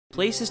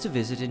Places to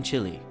visit in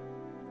Chile.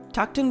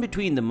 Tucked in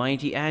between the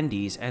mighty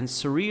Andes and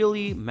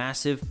surreally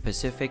massive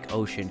Pacific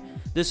Ocean,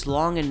 this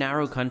long and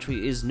narrow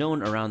country is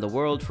known around the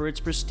world for its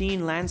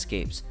pristine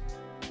landscapes.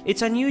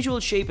 Its unusual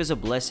shape is a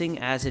blessing,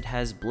 as it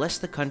has blessed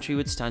the country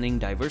with stunning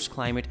diverse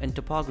climate and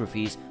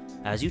topographies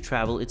as you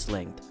travel its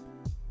length.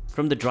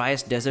 From the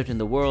driest desert in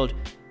the world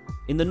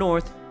in the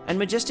north and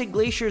majestic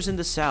glaciers in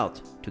the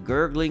south to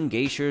gurgling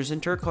geysers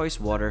and turquoise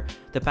water,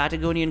 the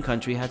Patagonian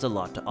country has a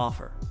lot to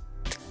offer.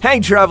 Hey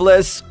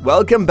Travelers!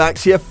 Welcome back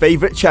to your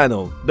favorite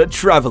channel,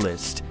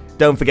 TheTravelist.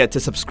 Don't forget to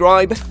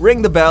subscribe,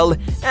 ring the bell,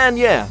 and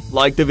yeah,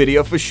 like the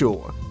video for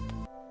sure.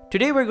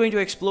 Today we're going to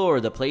explore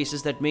the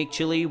places that make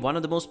Chile one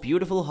of the most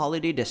beautiful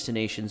holiday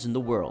destinations in the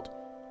world.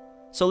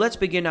 So let's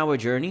begin our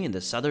journey in the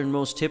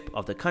southernmost tip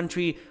of the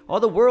country, or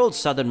the world's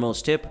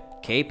southernmost tip,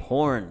 Cape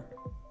Horn.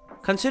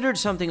 Considered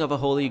something of a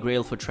holy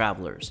grail for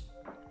travelers,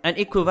 an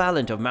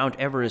equivalent of Mount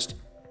Everest,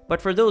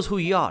 but for those who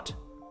yacht.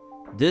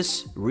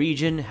 This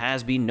region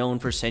has been known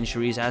for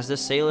centuries as the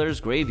sailor's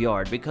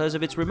graveyard because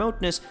of its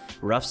remoteness,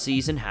 rough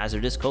seas, and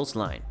hazardous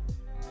coastline.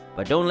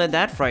 But don't let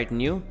that frighten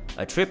you.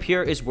 A trip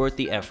here is worth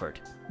the effort,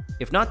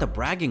 if not the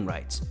bragging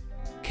rights.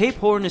 Cape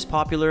Horn is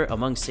popular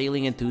among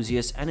sailing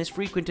enthusiasts and is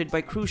frequented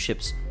by cruise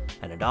ships,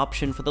 an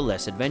adoption for the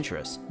less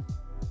adventurous.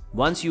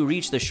 Once you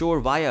reach the shore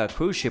via a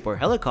cruise ship or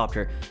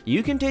helicopter,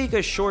 you can take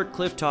a short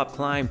clifftop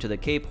climb to the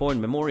Cape Horn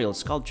Memorial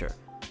Sculpture,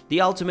 the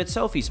ultimate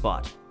selfie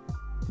spot.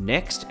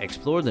 Next,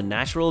 explore the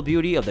natural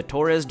beauty of the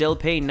Torres del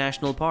Paine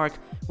National Park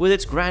with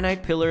its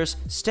granite pillars,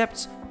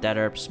 steps that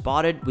are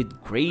spotted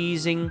with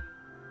grazing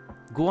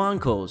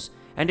guancos,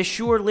 and a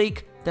shore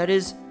lake that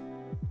is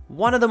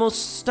one of the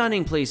most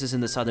stunning places in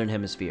the southern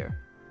hemisphere.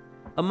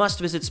 A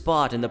must-visit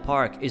spot in the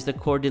park is the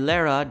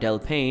Cordillera del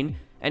Paine,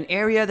 an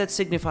area that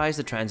signifies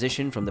the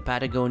transition from the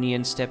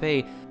Patagonian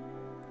steppe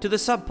to the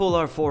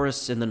subpolar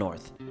forests in the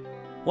north.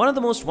 One of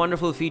the most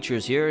wonderful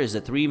features here is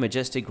the three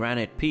majestic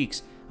granite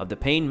peaks of the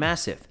Paine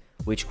Massif,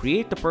 which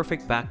create the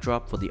perfect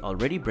backdrop for the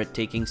already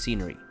breathtaking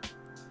scenery.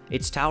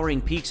 Its towering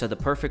peaks are the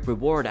perfect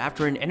reward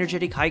after an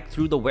energetic hike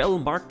through the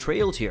well-marked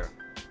trails here.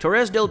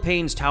 Torres del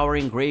Paine's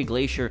towering gray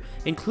glacier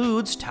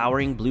includes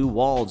towering blue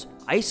walls,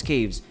 ice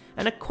caves,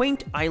 and a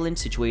quaint island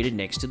situated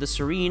next to the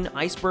serene,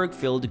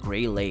 iceberg-filled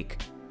gray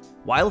lake.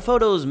 While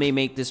photos may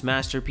make this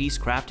masterpiece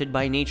crafted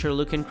by nature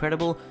look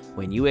incredible,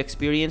 when you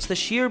experience the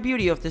sheer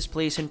beauty of this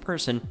place in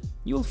person,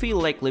 you'll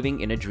feel like living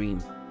in a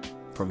dream.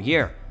 From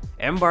here,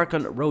 embark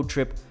on a road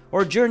trip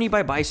or journey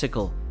by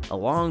bicycle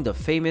along the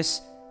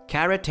famous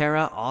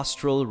Carretera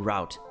Austral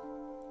route.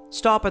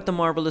 Stop at the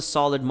marvelous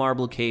solid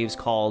marble caves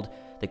called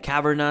the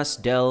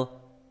Cavernas del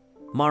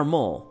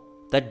Marmol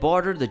that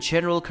border the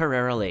General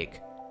Carrera Lake.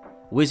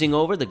 Whizzing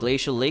over the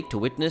glacial lake to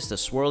witness the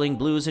swirling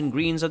blues and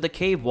greens of the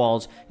cave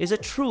walls is a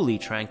truly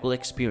tranquil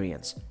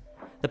experience.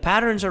 The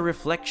patterns are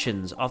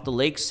reflections of the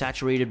lake's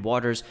saturated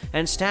waters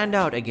and stand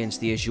out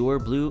against the azure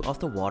blue of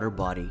the water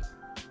body.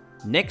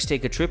 Next,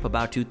 take a trip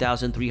about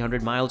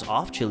 2,300 miles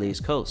off Chile's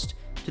coast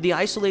to the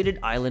isolated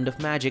island of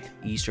Magic,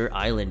 Easter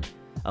Island,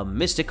 a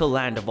mystical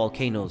land of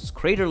volcanoes,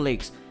 crater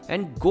lakes,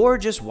 and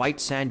gorgeous white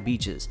sand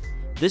beaches.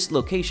 This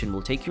location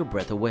will take your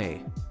breath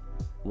away.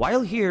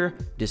 While here,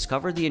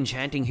 discover the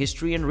enchanting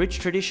history and rich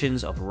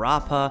traditions of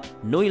Rapa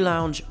Nui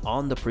Lounge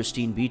on the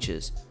pristine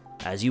beaches.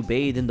 As you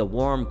bathe in the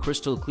warm,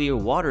 crystal clear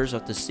waters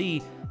of the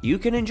sea, you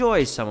can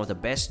enjoy some of the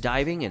best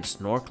diving and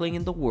snorkeling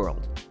in the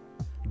world.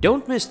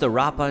 Don't miss the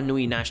Rapa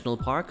Nui National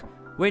Park,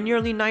 where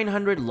nearly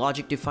 900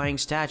 logic-defying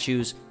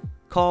statues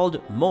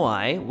called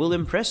moai will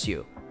impress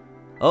you.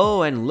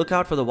 Oh, and look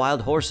out for the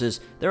wild horses.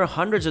 There are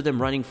hundreds of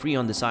them running free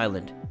on this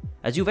island.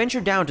 As you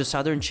venture down to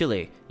southern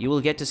Chile, you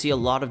will get to see a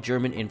lot of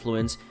German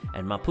influence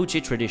and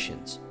Mapuche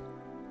traditions.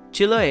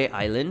 Chiloé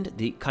Island,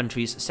 the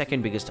country's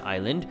second biggest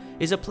island,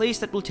 is a place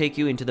that will take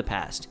you into the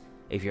past.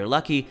 If you're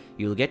lucky,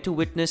 you'll get to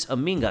witness a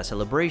Minga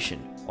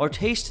celebration or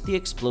taste the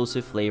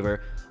explosive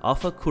flavor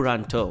of a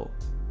curanto.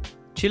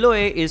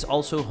 Chiloé is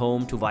also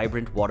home to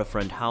vibrant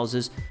waterfront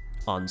houses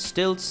on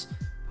stilts,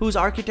 whose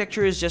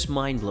architecture is just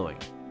mind-blowing.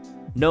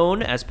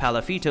 Known as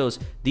palafitos,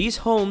 these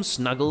homes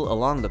snuggle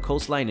along the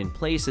coastline in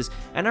places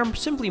and are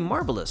simply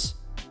marvelous.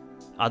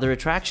 Other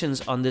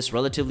attractions on this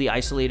relatively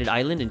isolated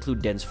island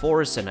include dense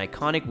forests and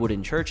iconic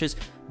wooden churches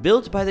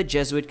built by the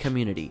Jesuit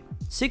community,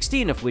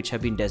 16 of which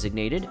have been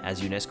designated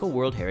as UNESCO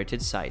World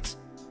Heritage Sites.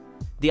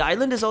 The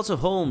island is also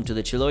home to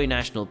the Chiloé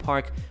National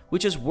Park,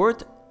 which is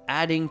worth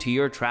adding to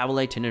your travel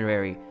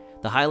itinerary.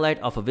 The highlight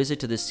of a visit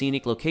to this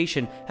scenic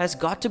location has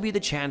got to be the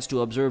chance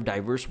to observe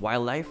diverse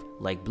wildlife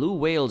like blue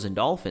whales and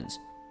dolphins.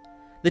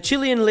 The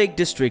Chilean Lake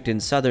District in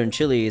southern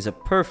Chile is a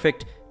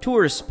perfect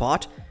tourist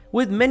spot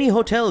with many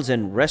hotels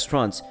and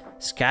restaurants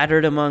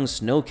scattered among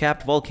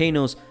snow-capped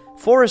volcanoes,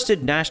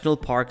 forested national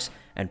parks,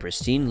 and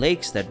pristine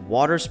lakes that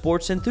water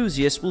sports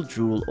enthusiasts will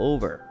drool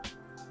over.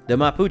 The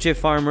Mapuche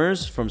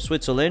farmers from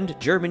Switzerland,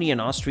 Germany, and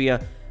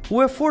Austria who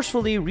have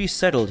forcefully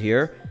resettled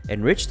here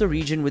enrich the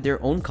region with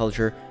their own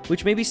culture,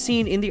 which may be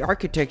seen in the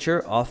architecture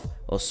of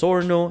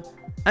Osorno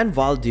and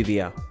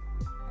Valdivia.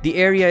 The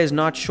area is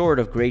not short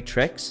of great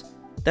treks,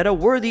 that are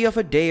worthy of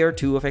a day or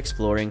two of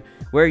exploring,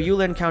 where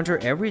you'll encounter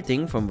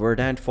everything from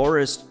verdant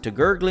forests to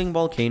gurgling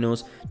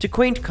volcanoes to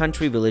quaint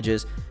country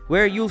villages,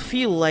 where you'll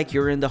feel like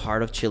you're in the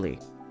heart of Chile.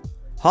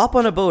 Hop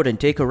on a boat and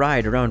take a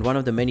ride around one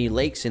of the many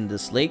lakes in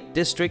this lake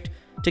district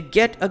to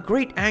get a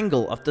great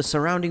angle of the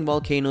surrounding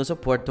volcanoes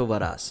of Puerto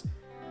Varas.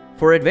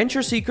 For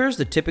adventure seekers,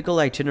 the typical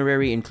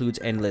itinerary includes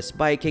endless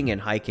biking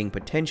and hiking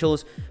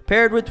potentials,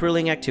 paired with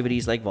thrilling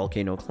activities like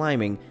volcano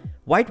climbing,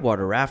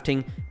 whitewater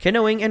rafting,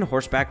 canoeing, and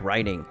horseback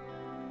riding.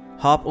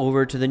 Hop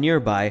over to the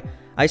nearby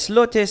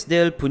Islotes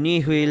del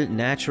Punihil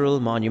Natural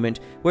Monument,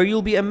 where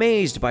you'll be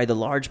amazed by the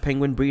large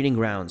penguin breeding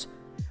grounds.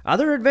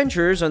 Other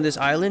adventures on this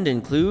island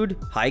include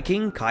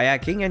hiking,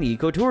 kayaking, and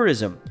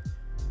ecotourism.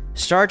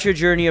 Start your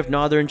journey of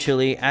northern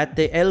Chile at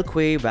the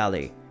Elqui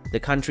Valley, the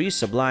country's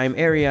sublime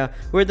area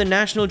where the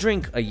national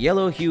drink, a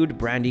yellow-hued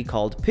brandy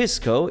called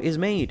pisco, is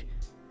made.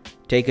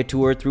 Take a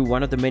tour through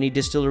one of the many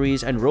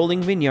distilleries and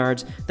rolling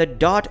vineyards that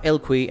dot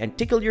Elqui and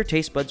tickle your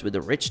taste buds with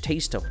the rich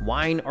taste of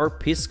wine or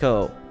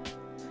pisco.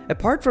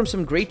 Apart from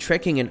some great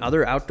trekking and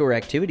other outdoor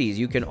activities,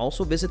 you can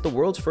also visit the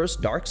world's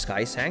first dark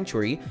sky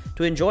sanctuary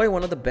to enjoy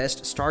one of the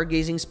best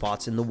stargazing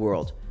spots in the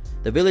world.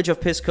 The village of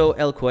Pisco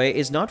Elqui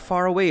is not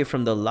far away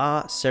from the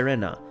La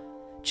Serena,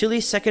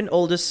 Chile's second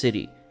oldest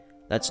city,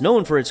 that's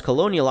known for its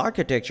colonial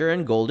architecture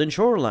and golden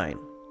shoreline.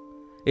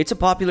 It's a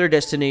popular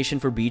destination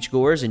for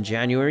beachgoers in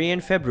January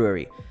and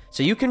February,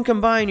 so you can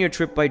combine your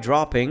trip by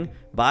dropping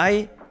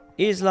by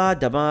Isla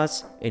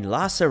Damas in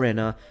La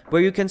Serena,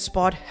 where you can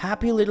spot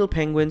happy little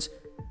penguins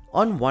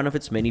on one of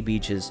its many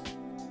beaches.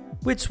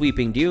 With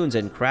sweeping dunes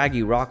and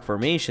craggy rock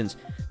formations,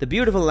 the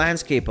beautiful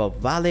landscape of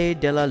Valle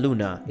de la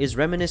Luna is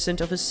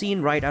reminiscent of a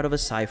scene right out of a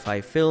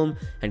sci-fi film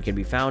and can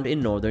be found in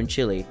northern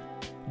Chile.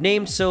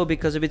 Named so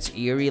because of its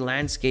eerie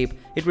landscape,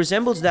 it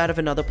resembles that of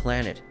another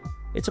planet.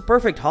 It's a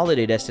perfect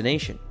holiday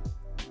destination.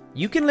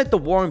 You can let the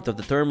warmth of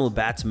the thermal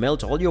baths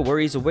melt all your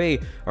worries away,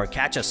 or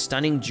catch a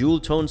stunning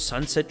jewel-toned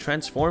sunset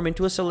transform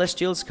into a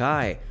celestial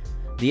sky.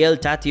 The El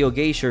Tatio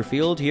Glacier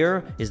field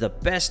here is the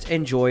best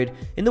enjoyed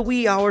in the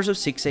wee hours of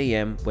 6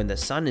 a.m. when the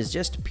sun is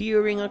just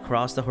peering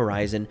across the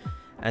horizon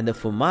and the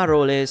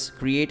fumaroles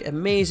create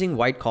amazing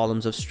white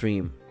columns of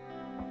steam.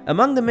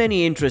 Among the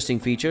many interesting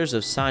features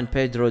of San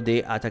Pedro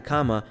de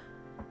Atacama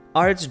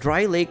are its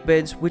dry lake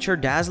beds, which are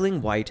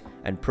dazzling white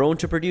and prone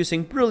to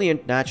producing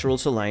brilliant natural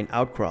saline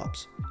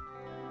outcrops.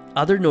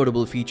 Other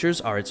notable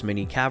features are its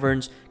many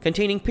caverns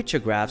containing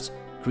pictographs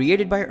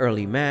created by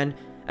early man,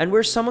 and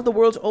where some of the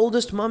world's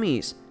oldest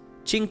mummies,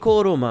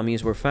 Chincoro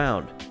mummies, were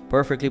found,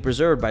 perfectly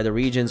preserved by the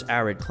region's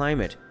arid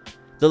climate.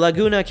 The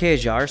Laguna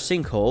Quejar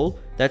sinkhole,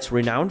 that's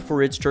renowned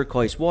for its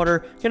turquoise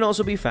water, can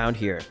also be found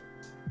here.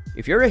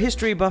 If you're a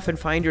history buff and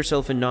find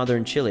yourself in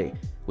northern Chile,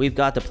 we've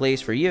got the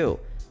place for you.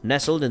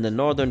 Nestled in the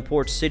northern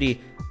port city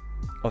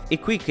of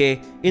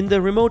Iquique in the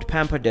remote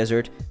Pampa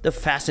Desert, the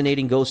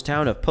fascinating ghost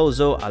town of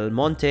Pozo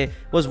Almonte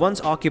was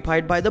once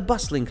occupied by the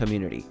bustling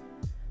community.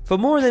 For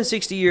more than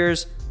 60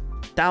 years,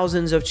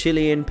 thousands of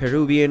Chilean,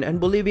 Peruvian, and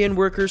Bolivian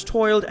workers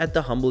toiled at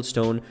the humble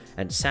stone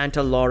and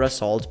Santa Laura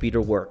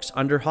saltpeter works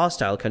under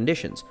hostile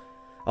conditions.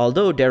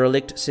 Although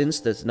derelict since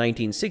the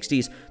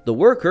 1960s, the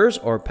workers,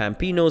 or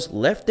Pampinos,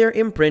 left their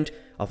imprint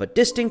of a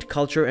distinct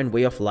culture and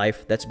way of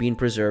life that's been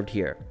preserved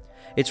here.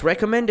 It's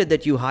recommended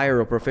that you hire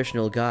a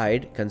professional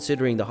guide,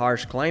 considering the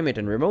harsh climate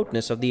and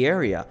remoteness of the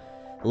area.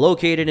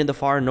 Located in the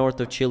far north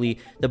of Chile,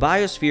 the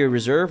biosphere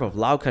reserve of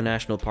Lauca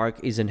National Park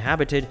is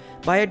inhabited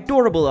by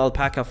adorable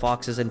alpaca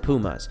foxes and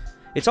pumas.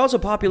 It's also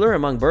popular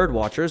among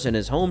birdwatchers and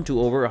is home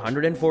to over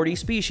 140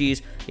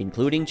 species,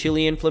 including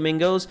Chilean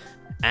flamingos,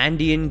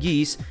 Andean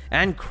geese,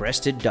 and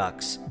crested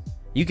ducks.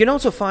 You can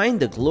also find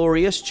the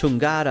glorious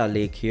Chungara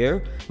Lake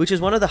here, which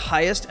is one of the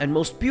highest and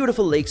most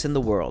beautiful lakes in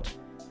the world.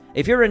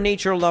 If you're a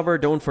nature lover,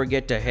 don't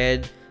forget to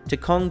head to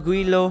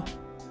Conguilo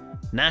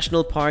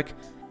National Park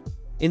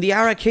in the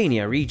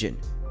Araucania region.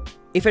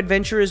 If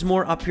adventure is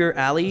more up your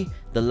alley,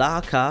 the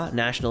Lauca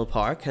National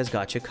Park has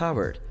got you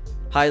covered.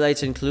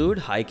 Highlights include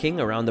hiking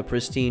around the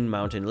pristine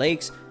mountain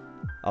lakes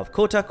of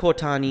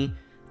Cotacotani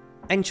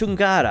and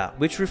Chungara,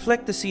 which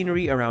reflect the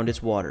scenery around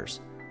its waters.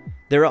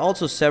 There are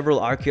also several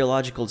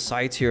archaeological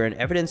sites here and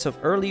evidence of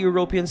early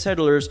European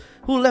settlers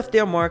who left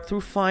their mark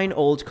through fine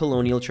old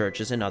colonial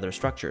churches and other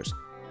structures.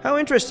 How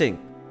interesting!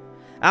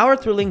 Our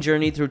thrilling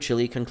journey through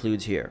Chile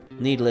concludes here.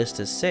 Needless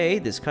to say,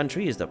 this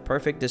country is the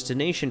perfect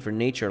destination for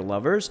nature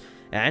lovers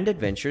and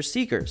adventure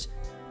seekers.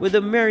 With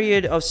a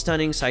myriad of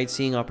stunning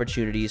sightseeing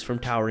opportunities from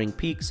towering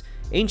peaks,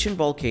 ancient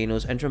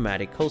volcanoes, and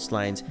dramatic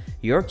coastlines,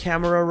 your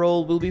camera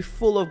roll will be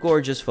full of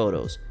gorgeous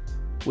photos.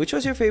 Which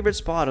was your favorite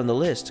spot on the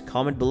list?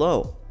 Comment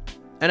below.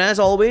 And as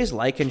always,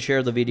 like and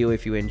share the video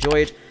if you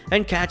enjoy it,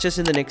 and catch us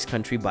in the next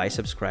country by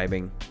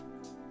subscribing.